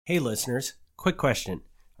Hey listeners, quick question.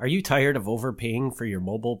 Are you tired of overpaying for your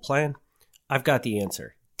mobile plan? I've got the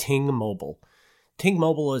answer. Ting Mobile. Ting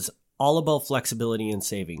Mobile is all about flexibility and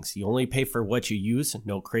savings. You only pay for what you use,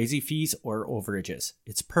 no crazy fees or overages.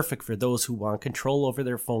 It's perfect for those who want control over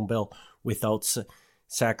their phone bill without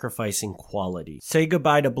sacrificing quality. Say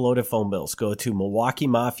goodbye to bloated phone bills. Go to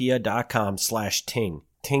MilwaukeeMafia.com/Ting.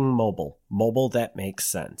 Ting Mobile. Mobile that makes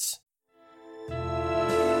sense.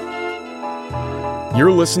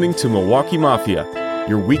 You're listening to Milwaukee Mafia,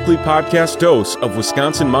 your weekly podcast dose of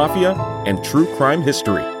Wisconsin Mafia and true crime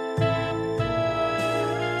history.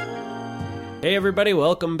 Hey everybody,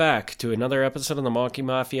 welcome back to another episode of the Milwaukee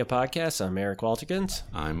Mafia podcast. I'm Eric Waltikins.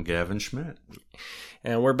 I'm Gavin Schmidt.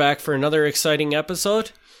 And we're back for another exciting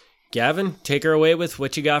episode. Gavin, take her away with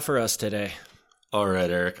what you got for us today. All right,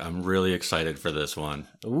 Eric, I'm really excited for this one.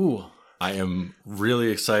 Ooh. I am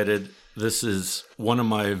really excited. This is one of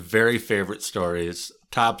my very favorite stories,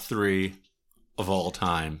 top 3 of all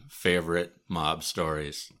time favorite mob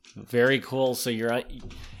stories. Very cool. So you're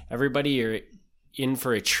in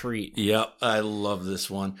for a treat. Yep, I love this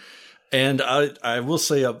one. And I will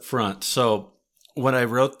say up front, so when I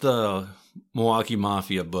wrote the Milwaukee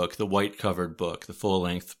Mafia book, the white-covered book, the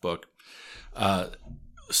full-length book,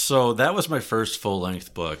 so that was my first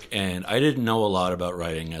full-length book, and I didn't know a lot about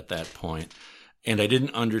writing at that point. And I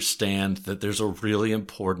didn't understand that there's a really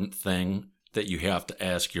important thing that you have to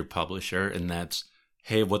ask your publisher, and that's,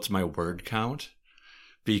 hey, what's my word count?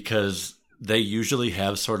 Because they usually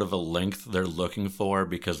have sort of a length they're looking for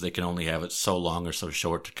because they can only have it so long or so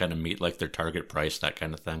short to kind of meet like their target price, that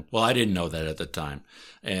kind of thing. Well, I didn't know that at the time.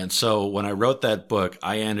 And so when I wrote that book,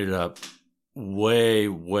 I ended up way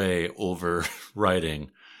over writing.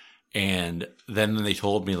 And then they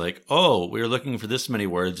told me like, oh, we were looking for this many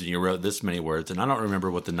words and you wrote this many words. And I don't remember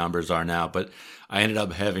what the numbers are now, but I ended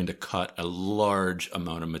up having to cut a large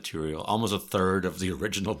amount of material. Almost a third of the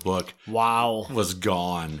original book was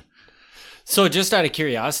gone. So just out of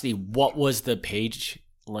curiosity, what was the page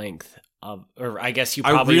length of, or I guess you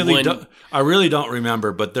probably I really don't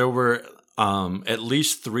remember, but there were at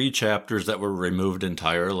least 3 chapters that were removed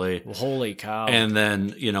entirely. Holy cow. And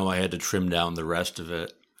then, I had to trim down the rest of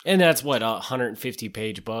it. And that's what, 150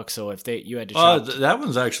 page book. So if you had to chop. That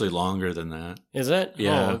one's actually longer than that. Is it?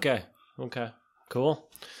 Yeah. Oh, okay. Cool.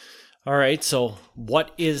 All right. So what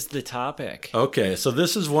is the topic? Okay. So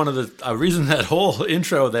this is one of the reason that whole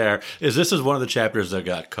intro there is this is one of the chapters that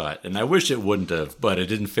got cut, and I wish it wouldn't have, but it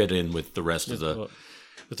didn't fit in with the rest of the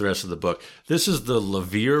book. This is the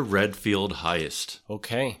LeVere Redfield heist.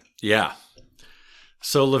 Okay. Yeah.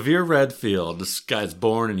 So LeVere Redfield, this guy's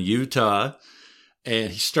born in Utah.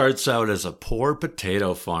 And he starts out as a poor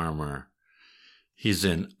potato farmer. He's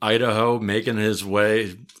in Idaho making his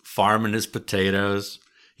way, farming his potatoes.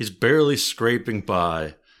 He's barely scraping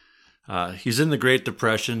by. He's in the Great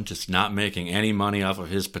Depression, just not making any money off of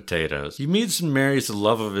his potatoes. He meets and marries the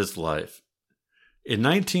love of his life. In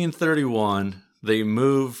 1931, they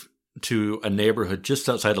move to a neighborhood just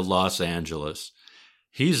outside of Los Angeles.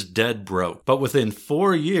 He's dead broke. But within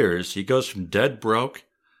 4 years, he goes from dead broke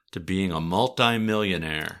to being a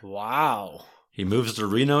multi-millionaire. Wow. He moves to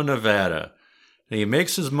Reno, Nevada, and he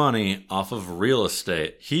makes his money off of real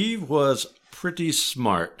estate. He was pretty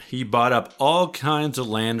smart. He bought up all kinds of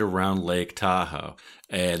land around Lake Tahoe.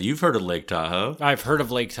 And you've heard of Lake Tahoe. I've heard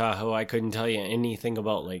of Lake Tahoe. I couldn't tell you anything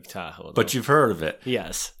about Lake Tahoe, though. But you've heard of it.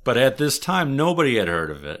 Yes. But at this time, nobody had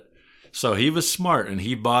heard of it. So he was smart, and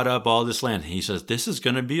he bought up all this land. He says, this is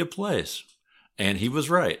going to be a place. And he was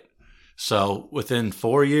right. So within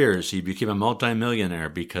 4 years, he became a multimillionaire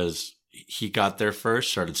because he got there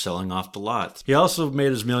first, started selling off the lots. He also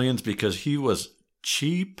made his millions because he was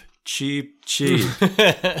cheap. He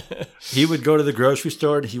would go to the grocery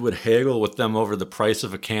store and he would haggle with them over the price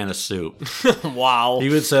of a can of soup. Wow. He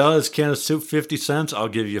would say, oh, this can of soup, 50 cents, I'll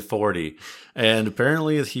give you 40. And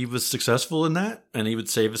apparently he was successful in that, and he would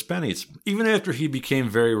save his pennies. Even after he became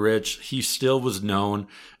very rich, he still was known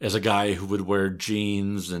as a guy who would wear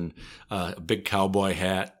jeans and a big cowboy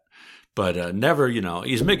hat. But never,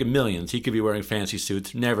 he's making millions. He could be wearing fancy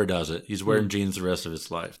suits. Never does it. He's wearing jeans the rest of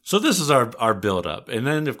his life. So this is our build-up. And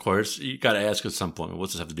then, of course, you got to ask at some point,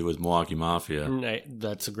 what's this have to do with Milwaukee Mafia?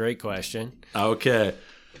 That's a great question. Okay.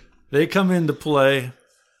 They come into play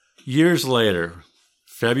years later,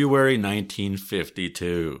 February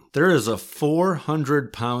 1952. There is a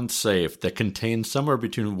 400-pound safe that contains somewhere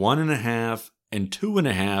between $1.5 and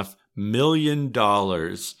 $2.5 million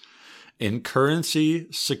in currency,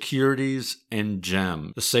 securities, and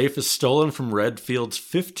gems. The safe is stolen from Redfield's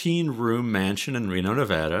 15-room mansion in Reno,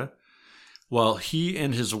 Nevada, while he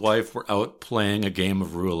and his wife were out playing a game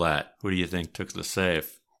of roulette. Who do you think took the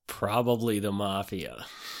safe? Probably the mafia.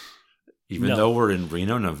 Even No. though we're in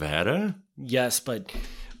Reno, Nevada? Yes, but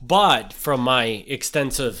from my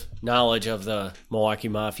extensive knowledge of the Milwaukee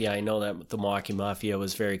Mafia, I know that the Milwaukee Mafia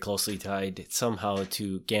was very closely tied somehow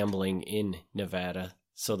to gambling in Nevada.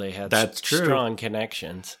 So they had That's true. strong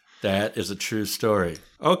connections. That is a true story.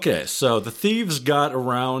 Okay, so the thieves got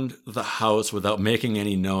around the house without making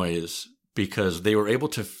any noise because they were able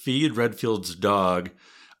to feed Redfield's dog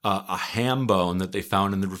a ham bone that they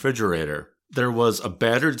found in the refrigerator. There was a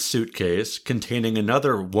battered suitcase containing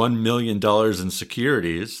another $1 million in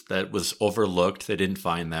securities that was overlooked. They didn't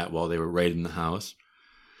find that while they were raiding the house.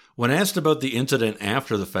 When asked about the incident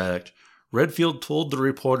after the fact, Redfield told the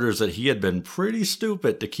reporters that he had been pretty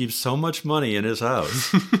stupid to keep so much money in his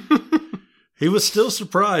house. He was still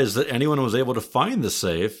surprised that anyone was able to find the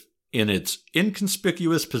safe in its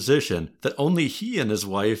inconspicuous position that only he and his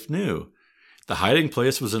wife knew. The hiding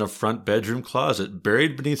place was in a front bedroom closet,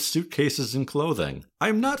 buried beneath suitcases and clothing.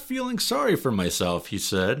 "I'm not feeling sorry for myself," he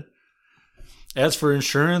said. As for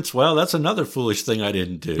insurance, well, that's another foolish thing I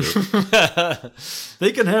didn't do.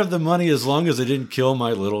 They can have the money as long as they didn't kill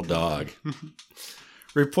my little dog.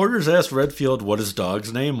 Reporters asked Redfield what his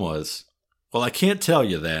dog's name was. "Well, I can't tell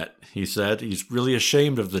you that," he said. He's really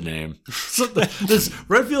ashamed of the name. So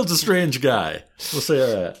Redfield's a strange guy. We'll say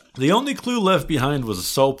that. The only clue left behind was a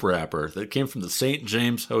soap wrapper that came from the St.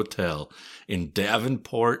 James Hotel in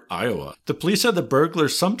Davenport, Iowa. The police said the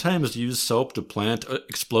burglars sometimes used soap to plant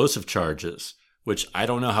explosive charges, which I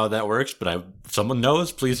don't know how that works, but if someone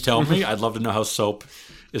knows, please tell me. I'd love to know how soap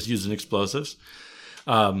is used in explosives.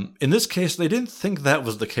 In this case, they didn't think that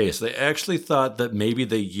was the case. They actually thought that maybe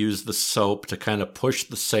they used the soap to kind of push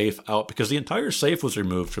the safe out because the entire safe was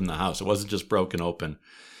removed from the house. It wasn't just broken open.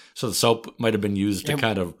 So the soap might have been used to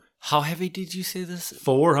kind of... How heavy did you say this?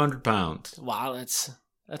 400 pounds. Wow,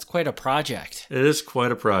 that's quite a project. It is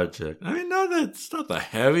quite a project. I mean, it's not the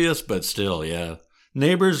heaviest, but still, yeah.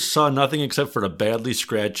 Neighbors saw nothing except for a badly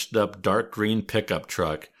scratched up dark green pickup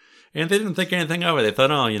truck. And they didn't think anything of it. They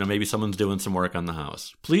thought, maybe someone's doing some work on the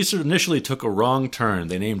house. Police initially took a wrong turn.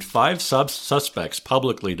 They named 5 suspects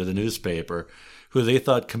publicly to the newspaper who they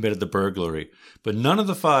thought committed the burglary. But none of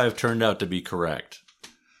the 5 turned out to be correct.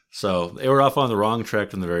 So they were off on the wrong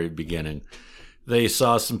track from the very beginning. They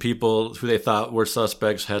saw some people who they thought were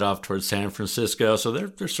suspects head off towards San Francisco. So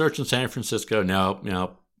they're searching San Francisco.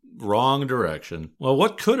 No, wrong direction. Well,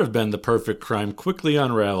 what could have been the perfect crime quickly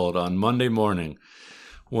unraveled on Monday morning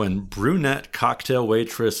when brunette cocktail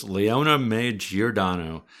waitress Leona Mae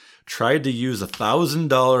Giordano tried to use a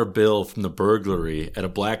 $1,000 bill from the burglary at a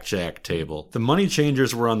blackjack table. The money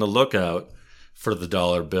changers were on the lookout for the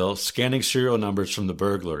dollar bill, scanning serial numbers from the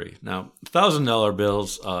burglary. Now, $1,000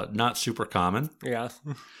 bills, not super common. Yeah.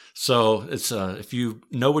 So it's if you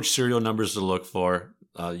know which serial numbers to look for,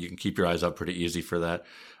 you can keep your eyes up pretty easy for that.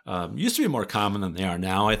 Used to be more common than they are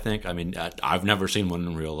now, I think. I mean, I've never seen one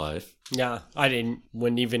in real life. Yeah,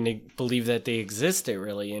 wouldn't even believe that they existed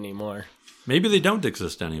really anymore. Maybe they don't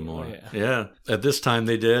exist anymore. Yeah. At this time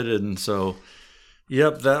they did, and so,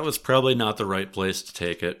 yep, that was probably not the right place to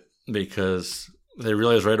take it because they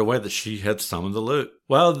realized right away that she had some of the loot.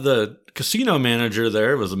 Well, the casino manager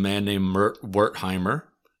there was a man named Wertheimer.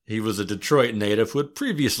 He was a Detroit native who had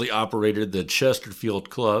previously operated the Chesterfield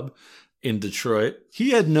Club in Detroit.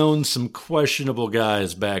 He had known some questionable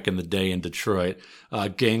guys back in the day in Detroit,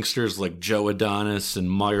 gangsters like Joe Adonis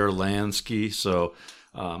and Meyer Lansky. So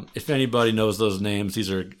if anybody knows those names,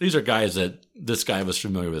 these are guys that this guy was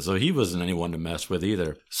familiar with. So he wasn't anyone to mess with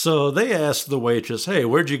either. So they asked the waitress, "Hey,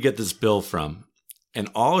 where'd you get this bill from?" And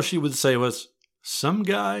all she would say was, "Some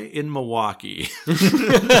guy in Milwaukee."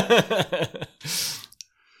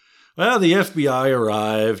 Well, the FBI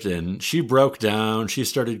arrived, and she broke down, she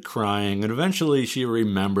started crying, and eventually she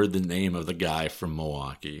remembered the name of the guy from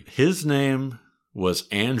Milwaukee. His name was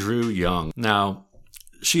Andrew Young. Now,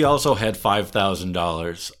 she also had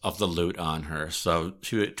 $5,000 of the loot on her, so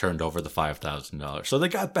she turned over the $5,000. So they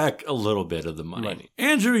got back a little bit of the money.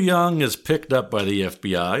 Andrew Young is picked up by the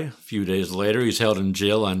FBI. A few days later, he's held in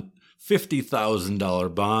jail on $50,000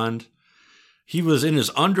 bond. He was in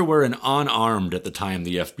his underwear and unarmed at the time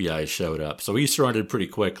the FBI showed up, so he surrendered pretty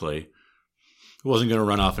quickly. He wasn't going to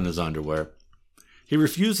run off in his underwear. He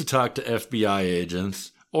refused to talk to FBI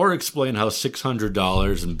agents or explain how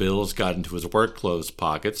 $600 in bills got into his work clothes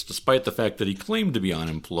pockets, despite the fact that he claimed to be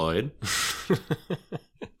unemployed.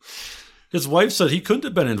 His wife said he couldn't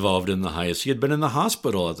have been involved in the heist. He had been in the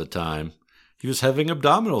hospital at the time. He was having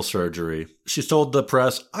abdominal surgery. She told the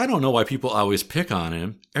press, "I don't know why people always pick on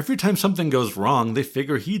him. Every time something goes wrong, they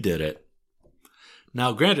figure he did it."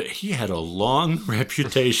 Now, granted, he had a long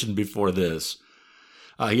reputation before this.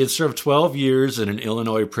 He had served 12 years in an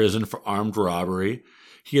Illinois prison for armed robbery.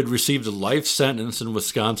 He had received a life sentence in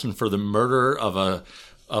Wisconsin for the murder of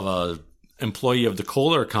a employee of the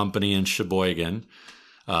Kohler Company in Sheboygan.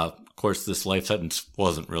 Of course, this life sentence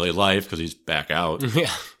wasn't really life because he's back out. Yeah.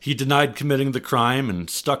 He denied committing the crime and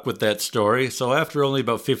stuck with that story. So after only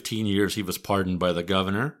about 15 years, he was pardoned by the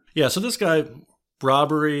governor. Yeah, so this guy,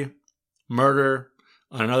 robbery, murder.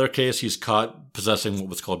 On another case, he's caught possessing what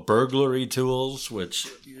was called burglary tools, which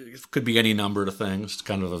could be any number of things. It's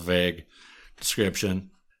kind of a vague description.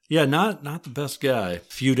 Yeah, not the best guy. A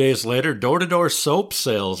few days later, door-to-door soap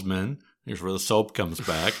salesman. Here's where the soap comes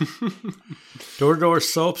back. Door-to-door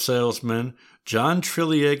soap salesman John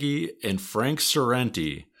Triliegi and Frank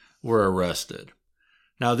Sorrenti were arrested.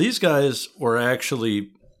 Now, these guys were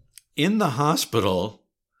actually in the hospital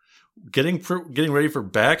getting ready for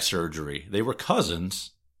back surgery. They were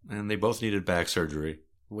cousins, and they both needed back surgery.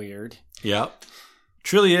 Weird. Yep.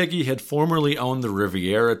 Triliegi had formerly owned the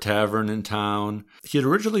Riviera Tavern in town. He had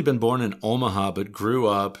originally been born in Omaha, but grew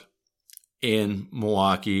up in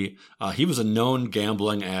Milwaukee. He was a known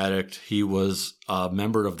gambling addict. He was a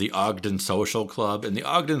member of the Ogden Social Club, and the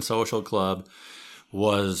Ogden Social Club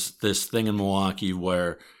was this thing in Milwaukee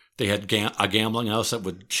where they had a gambling house that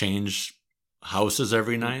would change houses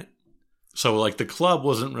every night. So, like, the club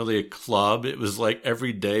wasn't really a club. It was like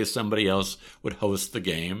every day somebody else would host the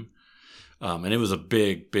game. And it was a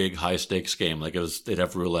big, big high-stakes game. Like, they'd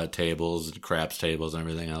have roulette tables and craps tables and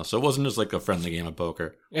everything else. So it wasn't just like a friendly game of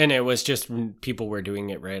poker. And it was just people were doing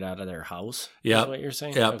it right out of their house? Yeah. Is what you're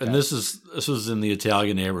saying? Yeah. Okay. And this was in the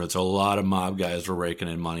Italian neighborhood. So a lot of mob guys were raking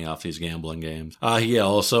in money off these gambling games. He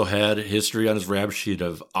also had history on his rap sheet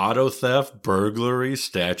of auto theft, burglary,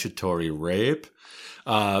 statutory rape.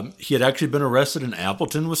 He had actually been arrested in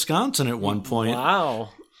Appleton, Wisconsin at one point. Wow.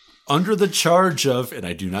 Under the charge of, and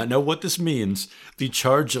I do not know what this means, the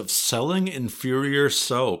charge of selling inferior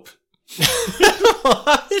soap.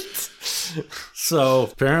 What? So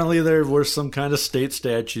apparently there were some kind of state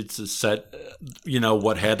statutes that set,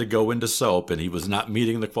 what had to go into soap, and he was not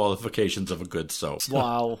meeting the qualifications of a good soap.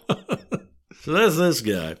 Wow. So that's this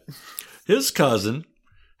guy. His cousin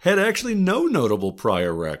had actually no notable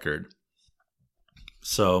prior record.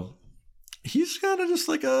 So he's kind of just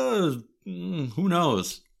like who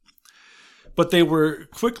knows? But they were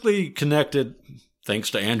quickly connected,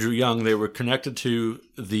 thanks to Andrew Young, they were connected to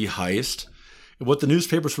the heist, what the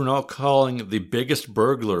newspapers were now calling the biggest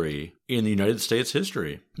burglary in the United States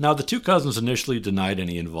history. Now, the two cousins initially denied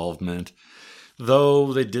any involvement,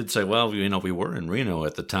 though they did say, well, we were in Reno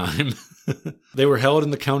at the time. They were held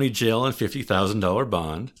in the county jail on $50,000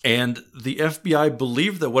 bond, and the FBI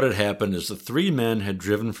believed that what had happened is the three men had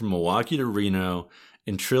driven from Milwaukee to Reno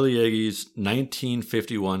in Triliegi's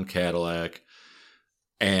 1951 Cadillac,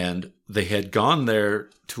 and they had gone there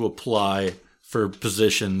to apply for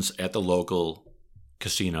positions at the local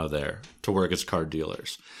casino there to work as card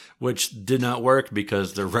dealers, which did not work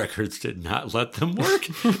because their records did not let them work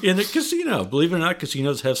in a casino. Believe it or not,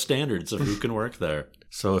 casinos have standards of who can work there.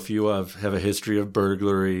 So if you have a history of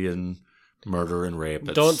burglary and murder and rape,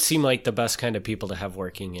 don't seem like the best kind of people to have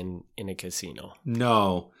working in a casino.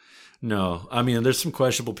 No. I mean, there's some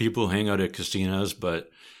questionable people who hang out at casinos, but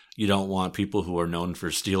you don't want people who are known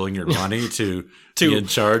for stealing your money to be in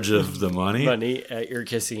charge of the money. Money at your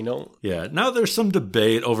casino. Yeah. Now there's some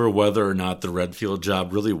debate over whether or not the Redfield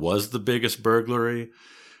job really was the biggest burglary.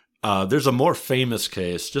 There's a more famous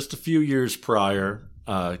case just a few years prior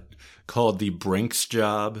called the Brinks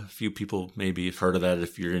job. A few people maybe have heard of that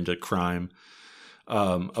if you're into crime.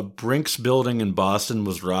 A Brinks building in Boston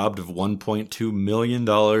was robbed of $1.2 million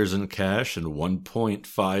in cash and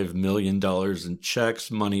 $1.5 million in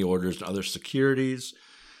checks, money orders, and other securities.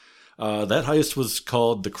 That heist was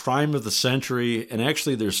called The Crime of the Century, and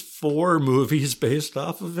actually there's 4 movies based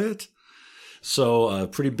off of it. So a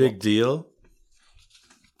pretty big deal.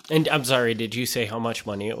 And I'm sorry, did you say how much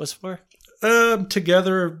money it was for?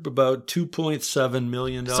 Together about $2.7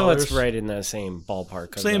 million. So it's right in the same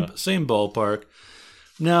ballpark. Same ballpark.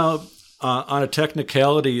 Now, on a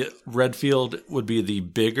technicality, Redfield would be the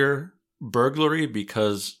bigger burglary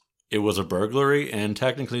because it was a burglary, and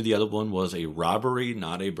technically the other one was a robbery,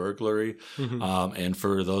 not a burglary. Mm-hmm. And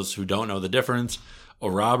for those who don't know the difference,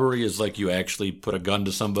 a robbery is like you actually put a gun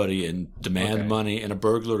to somebody and demand money, and a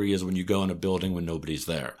burglary is when you go in a building when nobody's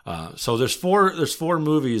there. So there's four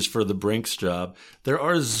movies for the Brinks job. There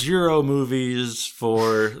are 0 movies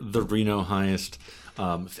for the Reno heist.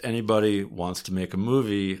 If anybody wants to make a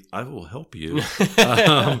movie, I will help you.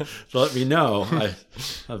 Let me know.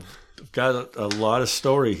 I've got a lot of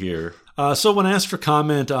story here. So when asked for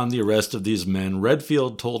comment on the arrest of these men,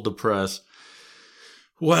 Redfield told the press,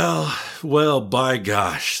 Well, by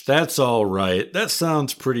gosh, that's all right. That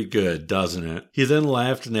sounds pretty good, doesn't it? He then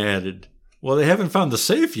laughed and added, well, they haven't found the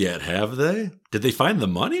safe yet, have they? Did they find the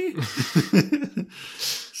money?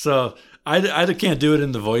 So I can't do it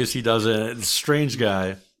in the voice he does. It's a strange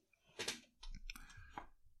guy.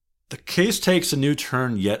 The case takes a new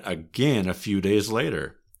turn yet again a few days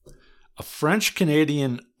later. A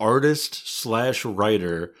French-Canadian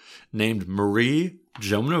artist/writer named Marie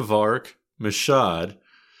Joan of Arc Michaud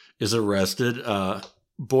is arrested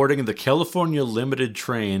boarding the California Limited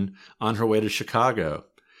train on her way to Chicago.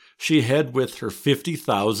 She had with her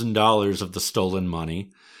 $50,000 of the stolen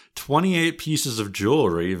money, 28 pieces of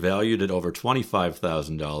jewelry valued at over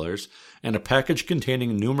 $25,000, and a package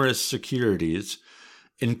containing numerous securities,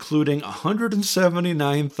 including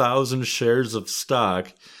 179,000 shares of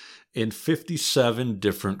stock in 57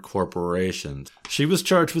 different corporations. She was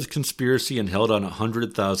charged with conspiracy and held on a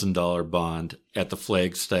 $100,000 bond at the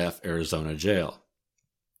Flagstaff, Arizona jail.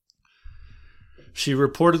 She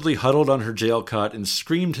reportedly huddled on her jail cot and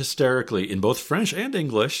screamed hysterically in both French and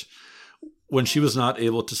English when she was not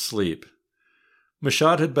able to sleep.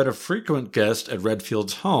 Michaud had been a frequent guest at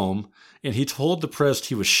Redfield's home, and he told the press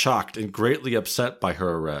he was shocked and greatly upset by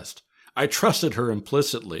her arrest. I trusted her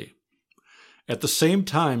implicitly. At the same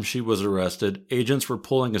time she was arrested, agents were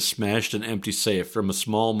pulling a smashed and empty safe from a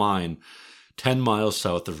small mine 10 miles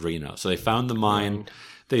south of Reno. So they found the mine.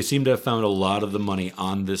 They seem to have found a lot of the money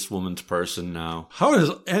on this woman's person now. How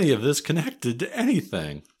is any of this connected to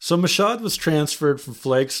anything? So Michaud was transferred from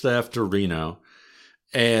Flagstaff to Reno,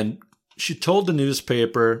 and she told the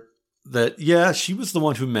newspaper that, yeah, she was the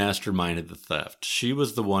one who masterminded the theft. She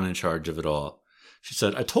was the one in charge of it all. She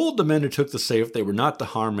said, I told the men who took the safe they were not to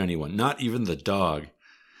harm anyone, not even the dog.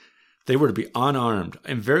 They were to be unarmed.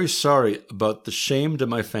 I'm very sorry about the shame to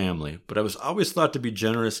my family, but I was always thought to be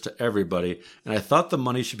generous to everybody, and I thought the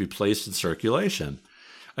money should be placed in circulation.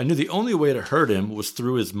 I knew the only way to hurt him was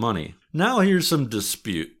through his money. Now here's some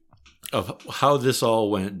dispute of how this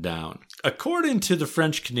all went down. According to the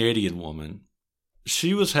French-Canadian woman,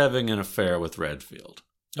 she was having an affair with Redfield.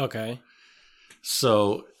 Okay.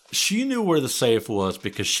 So she knew where the safe was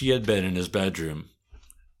because she had been in his bedroom.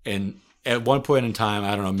 And at one point in time,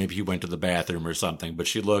 I don't know, maybe he went to the bathroom or something, but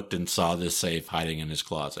she looked and saw this safe hiding in his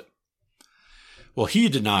closet. Well, he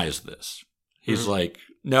denies this. He's like,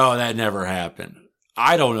 no, that never happened.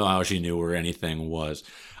 I don't know how she knew where anything was.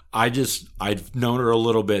 I've known her a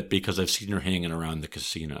little bit because I've seen her hanging around the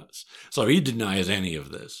casinos. So he denies any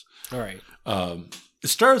of this. All right. It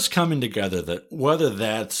starts coming together that whether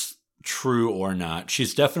that's true or not,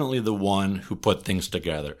 she's definitely the one who put things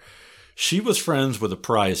together. She was friends with a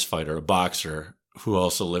prize fighter, a boxer, who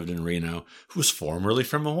also lived in Reno, who was formerly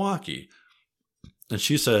from Milwaukee. And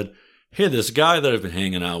she said, hey, this guy that I've been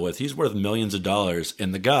hanging out with, he's worth millions of dollars,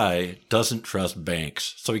 and the guy doesn't trust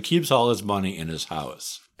banks, so he keeps all his money in his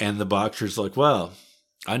house. And the boxer's like, well,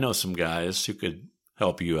 I know some guys who could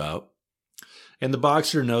help you out. And the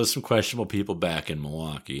boxer knows some questionable people back in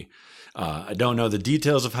Milwaukee. I don't know the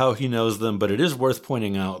details of how he knows them, but it is worth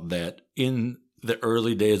pointing out that in the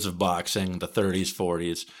early days of boxing, the 30s,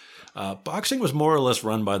 40s, boxing was more or less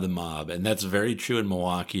run by the mob, and that's very true in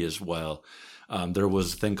Milwaukee as well. There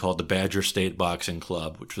was a thing called the Badger State Boxing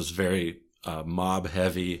Club, which was very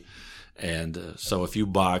mob-heavy, and so if you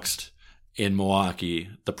boxed in Milwaukee,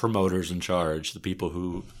 the promoters in charge, the people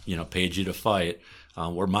who paid you to fight,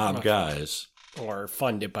 were mob guys. Or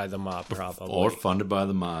funded by the mob, probably. Or funded by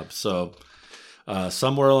the mob. So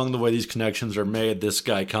somewhere along the way, these connections are made. This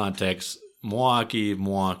guy contacts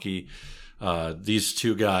Milwaukee. These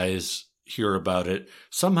two guys hear about it.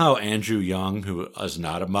 Somehow Andrew Young, who is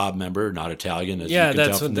not a mob member, not Italian, as you can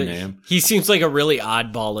tell from the name. He seems like a really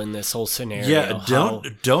oddball in this whole scenario. Yeah,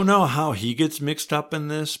 don't know how he gets mixed up in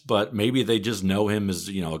this, but maybe they just know him as,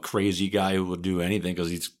 a crazy guy who will do anything because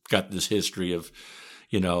he's got this history of,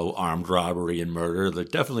 armed robbery and murder. They're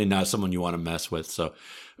definitely not someone you want to mess with. So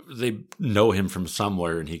they know him from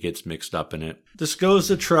somewhere and he gets mixed up in it. This goes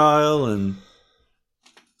to trial, and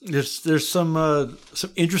there's some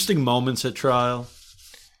interesting moments at trial.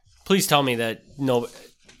 Please tell me that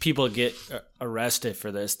people get arrested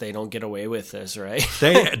for this. They don't get away with this, right?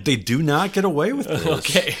 They do not get away with this.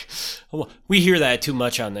 Okay. We hear that too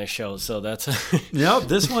much on this show, so that's No,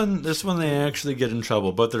 this one they actually get in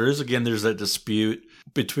trouble. But there's that dispute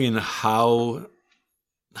between how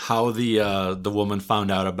the woman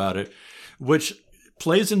found out about it, which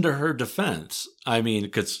plays into her defense. I mean,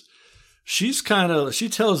 because she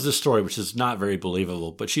tells this story, which is not very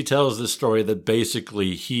believable, but she tells this story that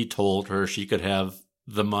basically he told her she could have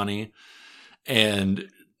the money, and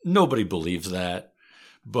nobody believes that.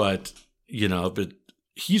 But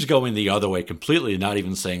he's going the other way completely, not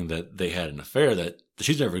even saying that they had an affair, that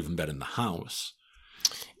she's never even been in the house.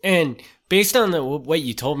 And based on what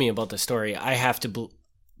you told me about the story, I have to,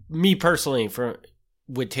 me personally,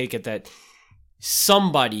 would take it that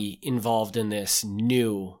somebody involved in this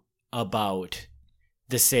knew about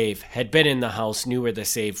the safe, had been in the house, knew where the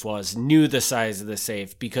safe was, knew the size of the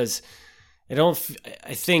safe, because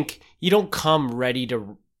I think you don't come ready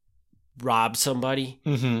to rob somebody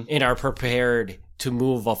and are prepared to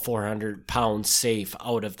move a 400-pound safe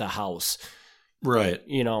out of the house. Right.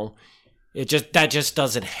 You know, that just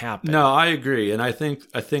doesn't happen. No, I agree. And I think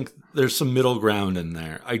there's some middle ground in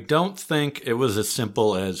there. I don't think it was as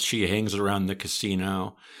simple as she hangs around the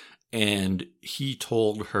casino and he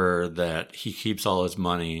told her that he keeps all his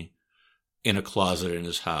money in a closet in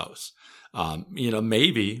his house.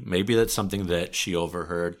 Maybe that's something that she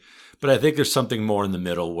overheard. But I think there's something more in the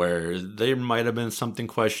middle where there might have been something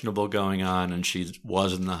questionable going on and she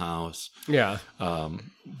was in the house. Yeah.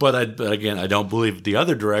 But again, I don't believe the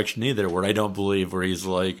other direction either, where I don't believe where he's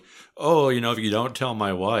like, oh, if you don't tell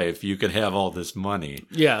my wife, you can have all this money.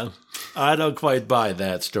 Yeah. I don't quite buy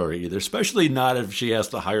that story either, especially not if she has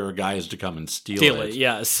to hire guys to come and steal it.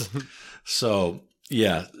 Yes. So,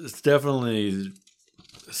 yeah, it's definitely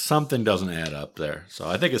something doesn't add up there. So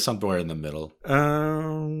I think it's somewhere in the middle.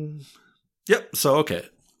 Yep. So, okay.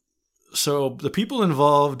 So the people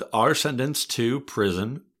involved are sentenced to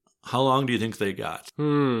prison. How long do you think they got?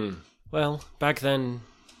 Well, back then,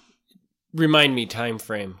 remind me time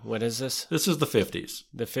frame. What is this? This is the 50s.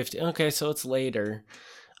 The 50. Okay, so it's later.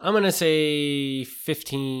 I'm going to say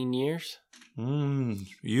 15 years.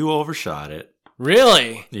 You overshot it.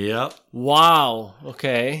 Really? Yep. Wow.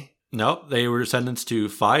 Okay. Nope. They were sentenced to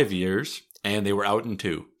 5 years, and they were out in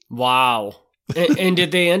 2. Wow. and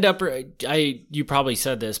did they end up? You probably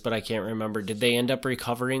said this, but I can't remember. Did they end up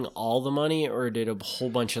recovering all the money, or did a whole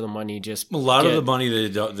bunch of the money just? A lot of the money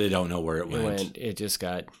they don't know where it went. It just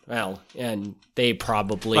got and they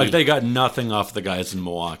probably they got nothing off the guys in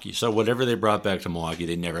Milwaukee. So whatever they brought back to Milwaukee,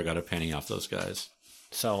 they never got a penny off those guys.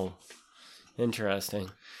 So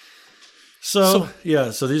interesting. So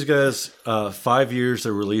these guys, 5 years,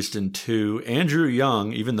 they're released in 2. Andrew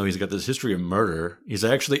Young, even though he's got this history of murder, he's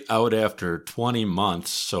actually out after 20 months,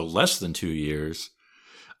 so less than 2 years.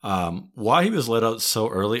 Why he was let out so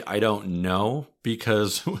early, I don't know,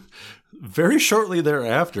 because very shortly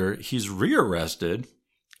thereafter, he's rearrested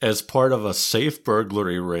as part of a safe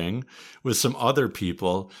burglary ring with some other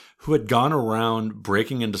people who had gone around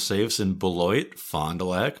breaking into safes in Beloit, Fond du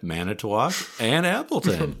Lac, Manitowoc, and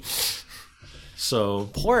Appleton. So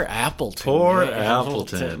poor Appleton. Poor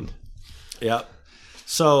Appleton. Yep.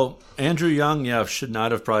 So Andrew Young, should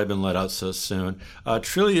not have probably been let out so soon.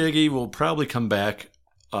 Trilogy will probably come back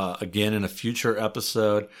again in a future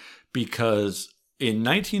episode, because in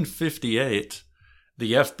 1958,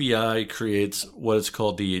 the FBI creates what is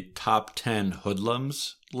called the Top 10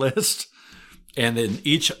 Hoodlums list. And then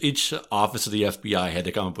each office of the FBI had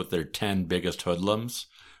to come up with their 10 biggest hoodlums,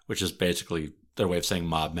 which is basically their way of saying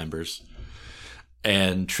mob members.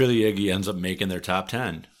 And Trilogy ends up making their top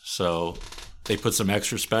 10. So they put some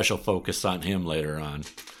extra special focus on him later on.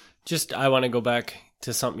 I want to go back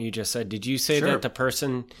to something you just said. Did you say that the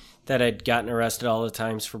person that had gotten arrested all the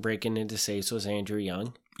times for breaking into safes was Andrew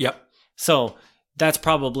Young? Yep. So that's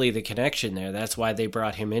probably the connection there. That's why they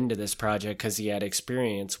brought him into this project, because he had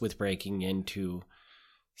experience with breaking into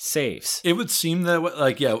safes. It would seem that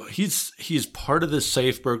way. He's part of this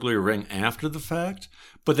safe burglary ring after the fact,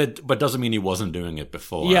 but doesn't mean he wasn't doing it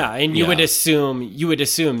before. Yeah, and you would assume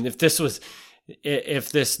if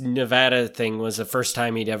this Nevada thing was the first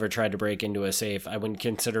time he'd ever tried to break into a safe, I wouldn't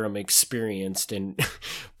consider him experienced in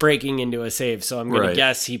breaking into a safe. So I'm going to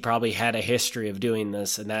guess he probably had a history of doing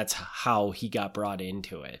this, and that's how he got brought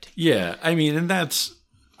into it. Yeah, I mean,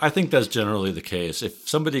 I think that's generally the case. If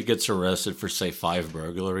somebody gets arrested for, say, 5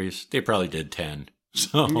 burglaries, they probably did 10.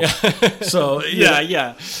 So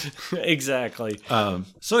yeah, exactly.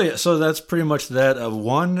 So that's pretty much that.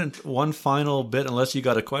 One final bit, unless you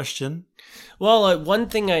got a question. Well, one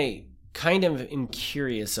thing I kind of am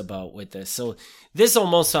curious about with this. So this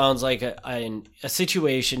almost sounds like a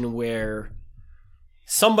situation where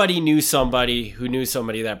somebody knew somebody who knew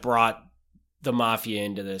somebody that brought the mafia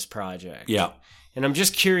into this project. Yeah. And I'm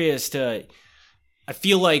just curious I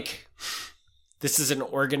feel like this is an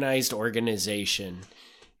organized organization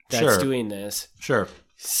that's doing this. Sure.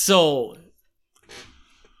 So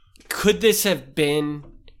could this have been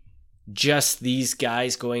just these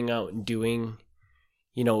guys going out and doing,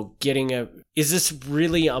 is this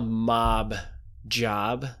really a mob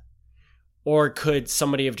job? Or could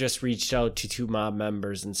somebody have just reached out to 2 mob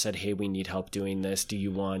members and said, hey, we need help doing this. Do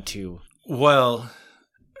you want to? Well,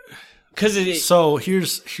 so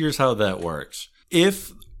here's how that works.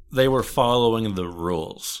 If they were following the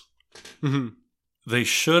rules, they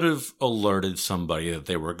should have alerted somebody that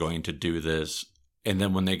they were going to do this. And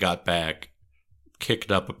then when they got back,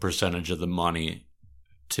 kicked up a percentage of the money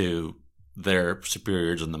to their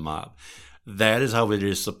superiors in the mob. That is how it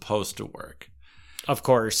is supposed to work. Of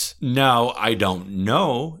course. Now, I don't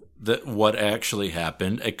know what actually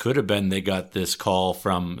happened. It could have been they got this call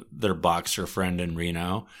from their boxer friend in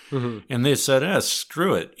Reno, and they said,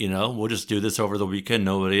 screw it. We'll just do this over the weekend.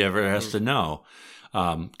 Nobody ever has to know.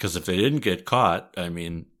 Because if they didn't get caught, I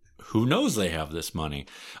mean, who knows they have this money?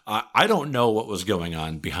 I don't know what was going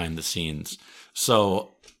on behind the scenes.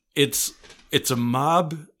 So it's a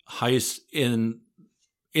mob heist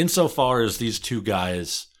insofar as these 2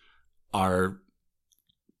 guys are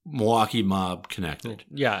Milwaukee mob connected.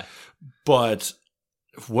 Yeah. But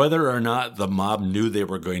whether or not the mob knew they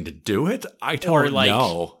were going to do it, I don't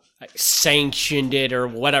know. Sanctioned it or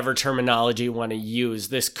whatever terminology you want to use.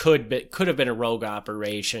 This could have been a rogue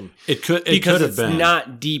operation. It could have been. Because it's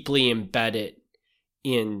not deeply embedded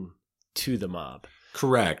into the mob.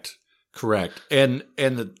 Correct. And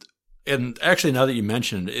actually, now that you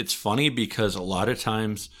mentioned it, it's funny because a lot of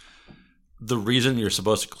times the reason you're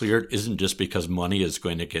supposed to clear it isn't just because money is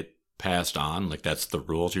going to get passed on. Like, that's the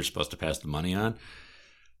rules. You're supposed to pass the money on.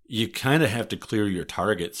 You kind of have to clear your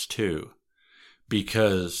targets too,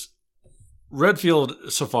 because Redfield,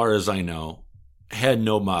 so far as I know, had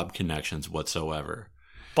no mob connections whatsoever.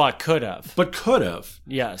 But could have.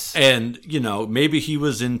 Yes. And, maybe he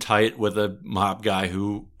was in tight with a mob guy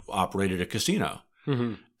who operated a casino.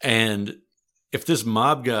 And if this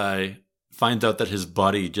mob guy finds out that his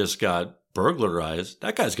buddy just got burglarized,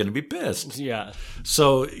 that guy's going to be pissed. Yeah.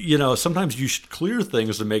 So, sometimes you should clear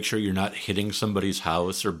things to make sure you're not hitting somebody's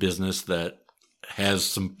house or business that has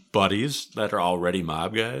some buddies that are already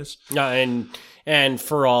mob guys. And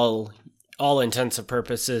for all intents and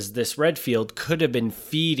purposes, this Redfield could have been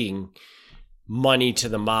feeding money to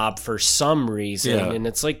the mob for some reason. Yeah. And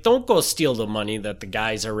it's like, don't go steal the money that the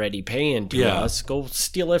guy's already paying to us. Go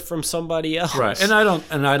steal it from somebody else. Right. And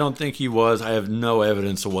I don't think he was. I have no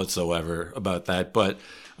evidence whatsoever about that. But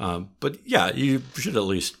yeah, you should at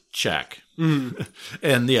least check.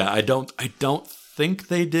 And yeah, I don't think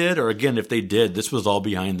they did. Or again, if they did, this was all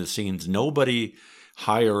behind the scenes. Nobody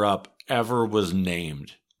higher up ever was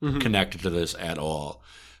named connected to this at all.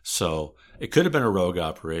 So it could have been a rogue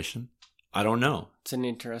operation. I don't know. It's an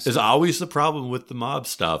interesting. It's always the problem with the mob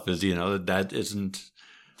stuff is, that isn't,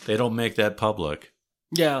 they don't make that public.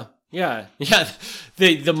 Yeah.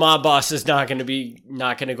 The mob boss is not going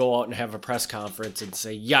to go out and have a press conference and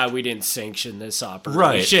say, yeah, we didn't sanction this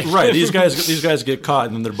operation. Right. These guys get caught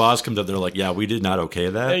and then their boss comes up. They're like, yeah, we did not okay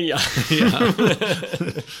that. Yeah.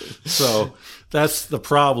 So that's the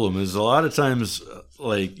problem is a lot of times,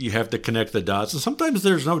 like, you have to connect the dots. And sometimes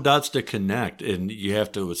there's no dots to connect and you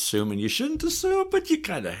have to assume, and you shouldn't assume, but you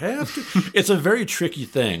kind of have to. It's a very tricky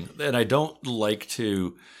thing. And I don't like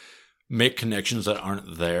to make connections that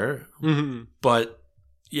aren't there, but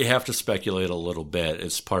you have to speculate a little bit.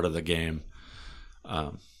 It's part of the game.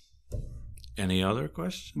 Any other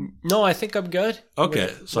question? No, I think I'm good.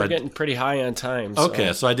 Okay. We're getting pretty high on time. So.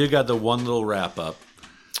 Okay, so I did got the one little wrap up.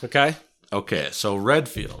 Okay, so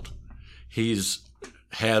Redfield, he's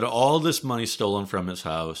had all this money stolen from his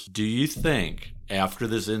house. Do you think after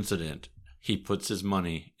this incident, he puts his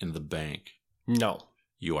money in the bank? No.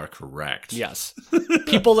 You are correct. Yes.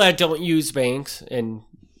 People that don't use banks, and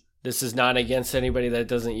this is not against anybody that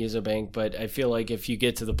doesn't use a bank, but I feel like if you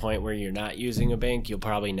get to the point where you're not using a bank, you'll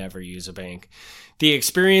probably never use a bank. The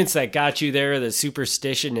experience that got you there, the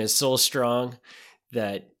superstition is so strong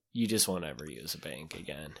that you just won't ever use a bank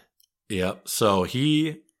again. Yep. So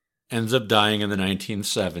he ends up dying in the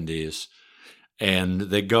 1970s, and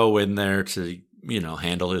they go in there to,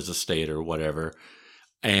 handle his estate or whatever.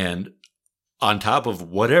 And on top of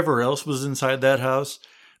whatever else was inside that house,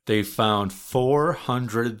 they found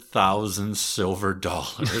 400,000 silver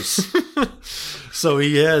dollars. So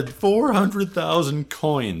he had 400,000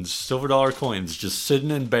 coins, silver dollar coins, just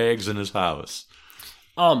sitting in bags in his house.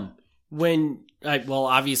 Obviously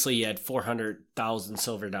he had 400,000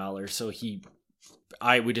 silver dollars, so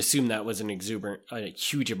I would assume that was a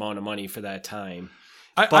huge amount of money for that time.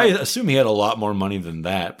 I assume he had a lot more money than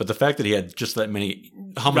that, but the fact that he had just that many,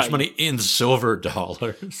 how much money in silver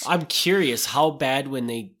dollars? I'm curious, how bad when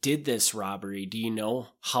they did this robbery, do you know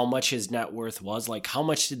how much his net worth was? Like, how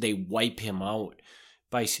much did they wipe him out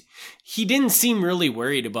He didn't seem really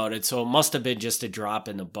worried about it, so it must have been just a drop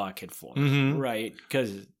in the bucket for him, right?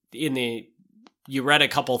 Because you read a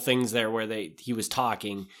couple things there where he was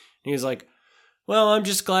talking, and he was like, well, I'm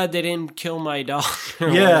just glad they didn't kill my dog.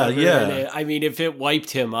 Yeah. I mean, if it wiped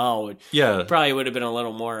him out, probably would have been a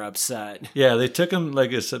little more upset. Yeah, they took him,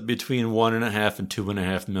 like I said, between $1.5 and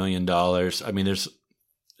 $2.5 million. I mean,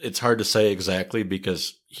 it's hard to say exactly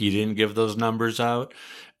because he didn't give those numbers out,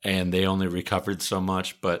 and they only recovered so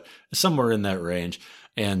much, but somewhere in that range.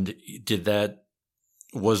 And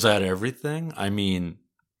was that everything? I mean,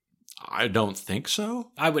 I don't think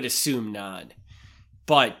so. I would assume not,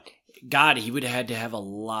 but God, he would have had to have a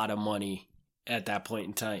lot of money at that point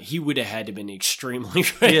in time. He would have had to have been extremely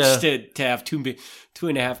rich to have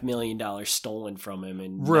 $2.5 million stolen from him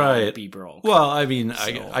and not be broke. Well, I mean,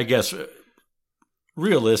 so. I guess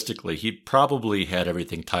realistically, he probably had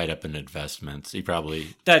everything tied up in investments.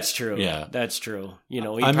 That's true. Yeah, that's true. You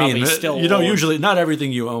know, not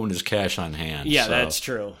everything you own is cash on hand. Yeah, so. That's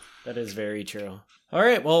true. That is very true. All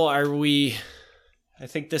right. Well, I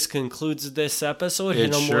think this concludes this episode.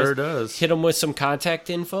 It sure does. Hit them with some contact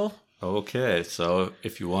info. Okay, so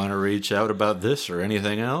if you want to reach out about this or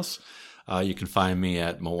anything else, you can find me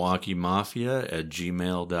at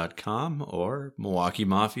MilwaukeeMafia@gmail.com or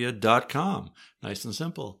MilwaukeeMafia.com. Nice and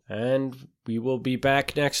simple. And we will be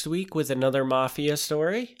back next week with another Mafia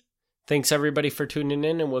story. Thanks, everybody, for tuning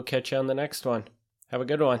in, and we'll catch you on the next one. Have a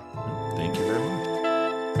good one. Thank you very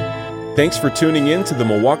much. Thanks for tuning in to the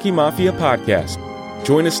Milwaukee Mafia Podcast.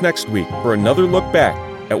 Join us next week for another look back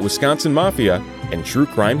at Wisconsin Mafia and true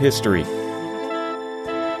crime history.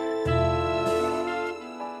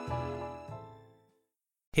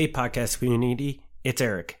 Hey, podcast community, it's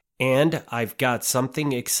Eric, and I've got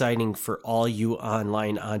something exciting for all you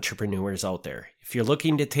online entrepreneurs out there. If you're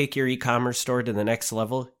looking to take your e-commerce store to the next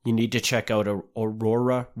level, you need to check out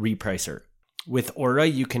Aurora Repricer. With Aura,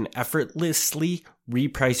 you can effortlessly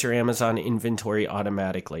reprice your Amazon inventory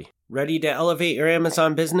automatically. Ready to elevate your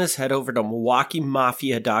Amazon business? Head over to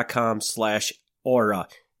MilwaukeeMafia.com/Aura.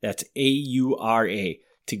 That's AURA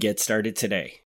to get started today.